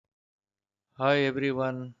Hi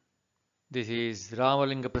everyone, this is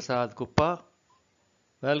Ramalinga Prasad Kuppa.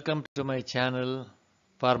 Welcome to my channel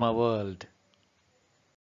Pharma World.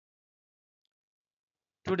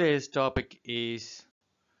 Today's topic is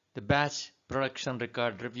the batch production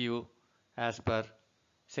record review as per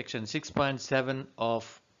section 6.7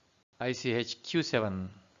 of ICH Q7.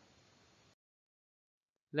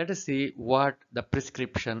 Let us see what the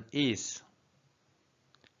prescription is.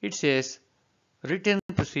 It says written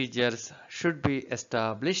procedures should be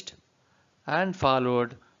established and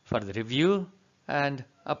followed for the review and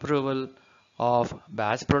approval of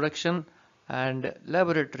batch production and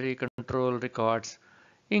laboratory control records,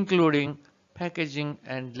 including packaging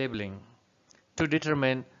and labeling, to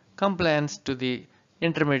determine compliance to the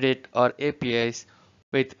intermediate or APIs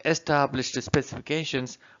with established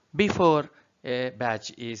specifications before a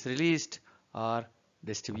batch is released or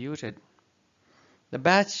distributed. The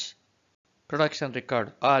batch production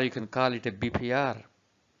record, or you can call it a BPR,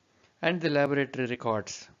 and the laboratory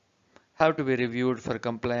records have to be reviewed for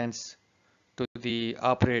compliance to the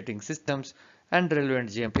operating systems and relevant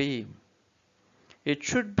GMP. It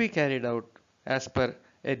should be carried out as per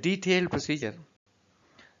a detailed procedure.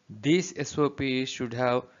 These SOPs should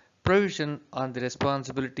have provision on the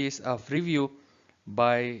responsibilities of review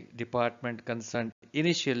by department concerned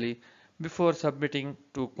initially before submitting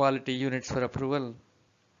to quality units for approval.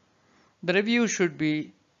 The review should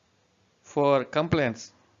be for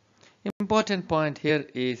compliance. Important point here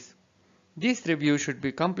is this review should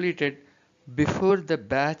be completed before the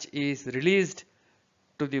batch is released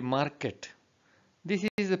to the market. This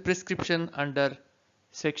is a prescription under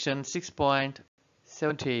section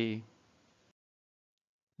 6.70.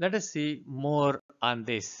 Let us see more on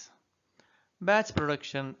this. Batch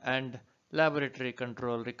production and laboratory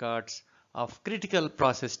control records of critical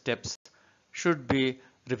process steps should be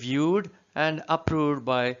reviewed and approved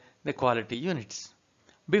by the quality units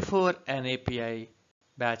before an API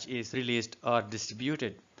batch is released or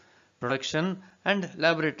distributed. Production and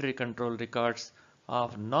laboratory control records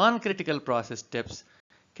of non-critical process steps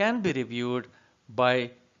can be reviewed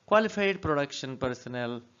by qualified production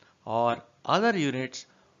personnel or other units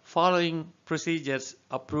following procedures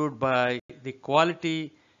approved by the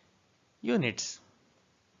quality units.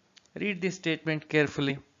 Read this statement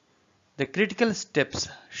carefully. The critical steps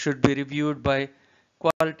should be reviewed by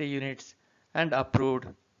quality units and approved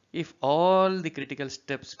if all the critical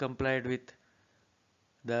steps complied with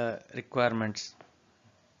the requirements.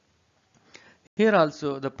 Here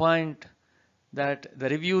also the point that the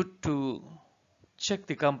review to check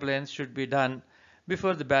the compliance should be done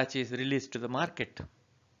before the batch is released to the market.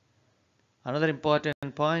 Another important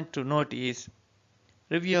point to note is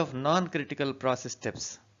review of non-critical process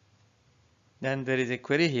steps. Then there is a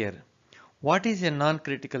query here. What is a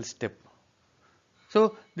non-critical step?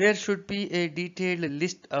 So there should be a detailed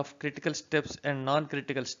list of critical steps and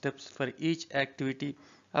non-critical steps for each activity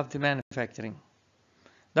of the manufacturing.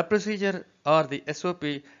 The procedure or the SOP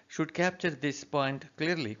should capture this point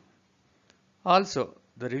clearly. Also,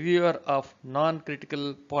 the reviewer of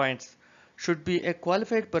non-critical points should be a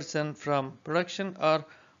qualified person from production or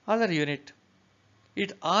other unit.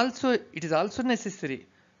 It is also necessary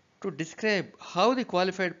to describe how the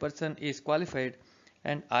qualified person is qualified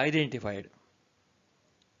and identified.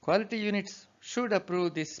 Quality units should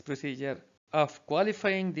approve this procedure of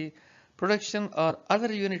qualifying the production or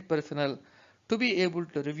other unit personnel to be able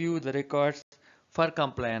to review the records for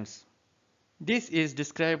compliance. This is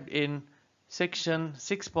described in section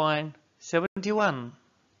 6.71.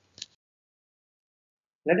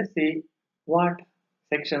 Let us see what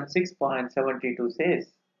section 6.72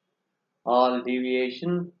 says. All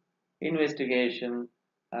deviation, investigation,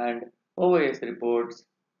 and OS reports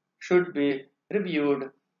should be reviewed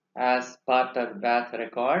as part of batch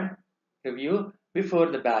record review before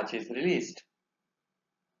the batch is released.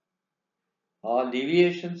 All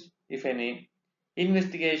deviations, if any,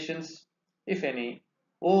 investigations, if any,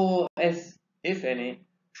 OS, if any,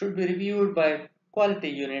 should be reviewed by quality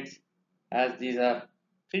units as these are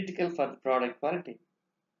critical for the product quality.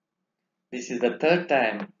 This is the third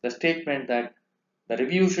time the statement that the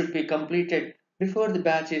review should be completed before the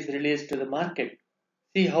batch is released to the market.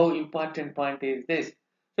 See how important point is this.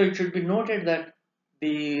 So it should be noted that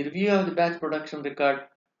the review of the batch production record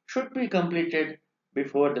should be completed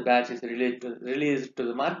before the batch is released to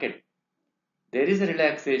the market. There is a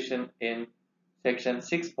relaxation in section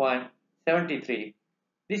 6.73.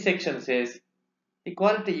 This section says the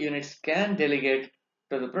quality units can delegate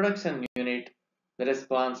to the production unit the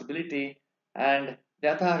responsibility and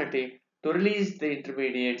the authority to release the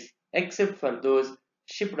intermediates except for those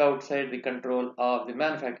shipped outside the control of the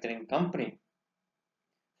manufacturing company.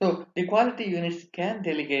 So the quality units can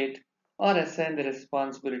delegate or assign the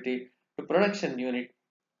responsibility to production unit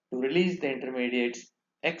to release the intermediates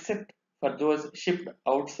except for those shipped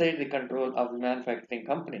outside the control of the manufacturing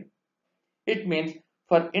company. It means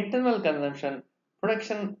for internal consumption,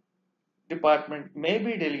 production department may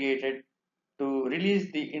be delegated to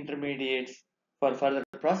release the intermediates for further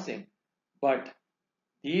processing, but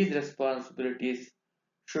these responsibilities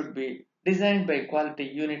should be designed by quality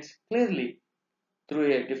units clearly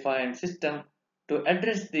through a defined system to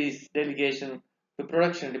address this delegation to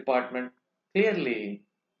production department clearly.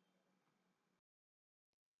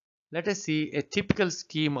 Let us see a typical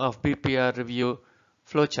scheme of BPR review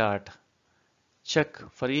flowchart. Check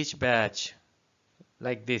for each batch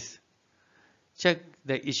like this. Check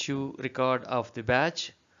the issue record of the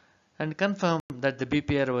batch and confirm that the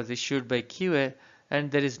BPR was issued by QA and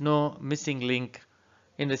there is no missing link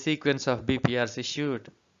in the sequence of BPRs issued.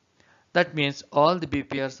 That means all the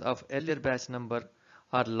BPRs of earlier batch number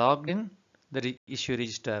are logged in the issue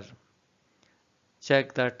register.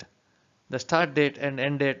 Check that the start date and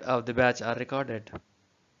end date of the batch are recorded.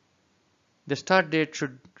 The start date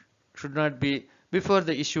should not be before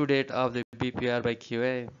the issue date of the BPR by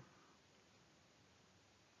QA.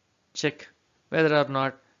 Check whether or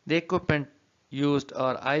not the equipment used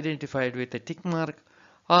are identified with a tick mark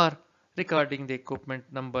or recording the equipment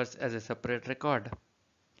numbers as a separate record.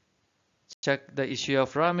 Check the issue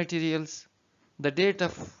of raw materials. The date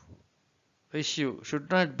of issue should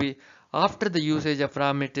not be after the usage of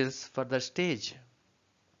raw materials for the stage.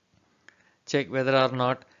 Check whether or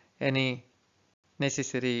not any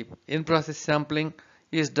necessary in-process sampling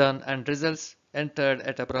is done and results entered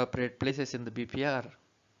at appropriate places in the BPR.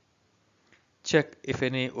 Check if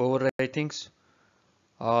any overwritings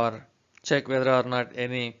or check whether or not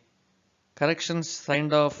any corrections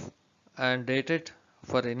signed off and dated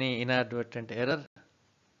for any inadvertent error.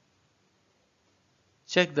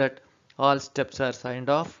 Check that all steps are signed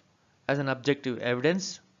off as an objective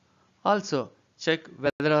evidence. Also check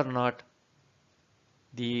whether or not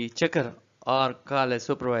the checker or call a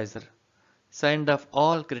supervisor signed off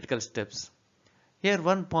all critical steps. Here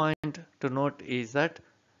one point to note is that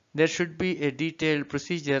there should be a detailed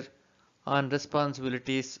procedure on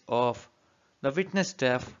responsibilities of the witness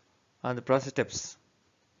staff on the process steps.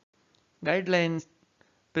 Guidelines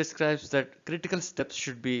prescribes that critical steps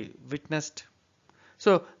should be witnessed.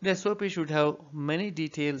 So the SOP should have many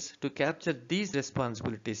details to capture these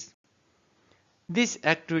responsibilities. This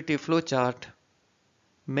activity flowchart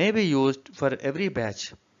may be used for every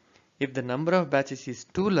batch if the number of batches is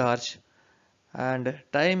too large and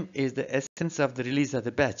time is the essence of the release of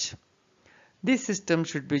the batch. This system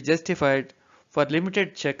should be justified for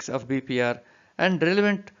limited checks of BPR and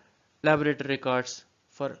relevant laboratory records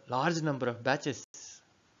for large number of batches.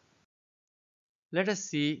 Let us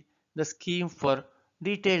see the scheme for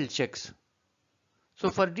detailed checks. So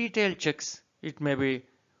for detailed checks, it may be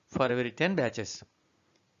for every 10 batches.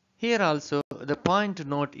 Here also the point to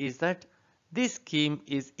note is that this scheme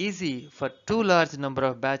is easy for too large number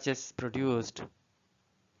of batches produced.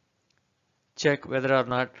 Check whether or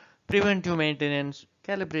not preventive maintenance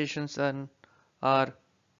calibrations are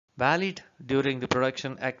valid during the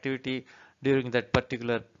production activity during that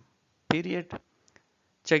particular period.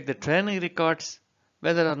 Check the training records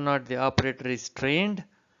whether or not the operator is trained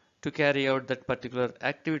to carry out that particular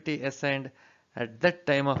activity assigned at that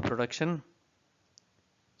time of production.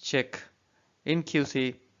 Check in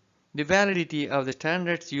QC the validity of the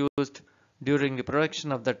standards used during the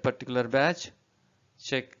production of that particular batch.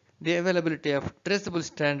 Check the availability of traceable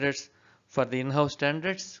standards for the in-house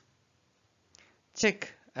standards.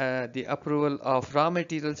 Check the approval of raw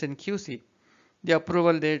materials in QC. The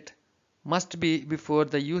approval date must be before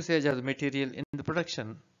the usage of the material in the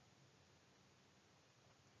production.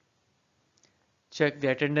 Check the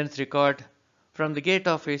attendance record from the gate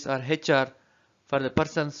office or HR for the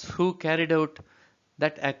persons who carried out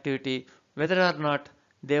that activity, whether or not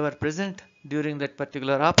they were present during that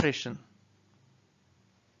particular operation.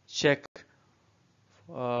 Check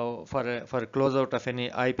for a closeout of any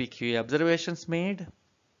IPQA observations made.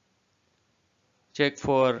 Check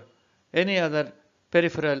for any other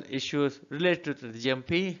peripheral issues related to the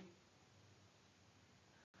GMP.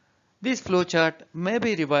 This flowchart may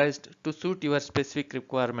be revised to suit your specific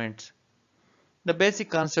requirements. The basic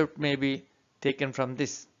concept may be taken from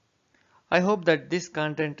this. I hope that this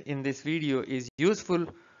content in this video is useful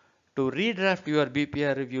to redraft your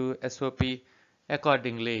BPR review SOP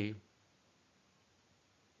accordingly.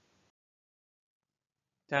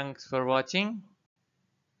 Thanks for watching.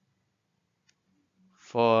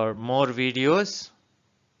 For more videos,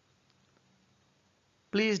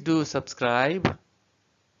 please do subscribe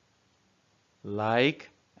like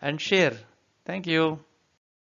and share. Thank you.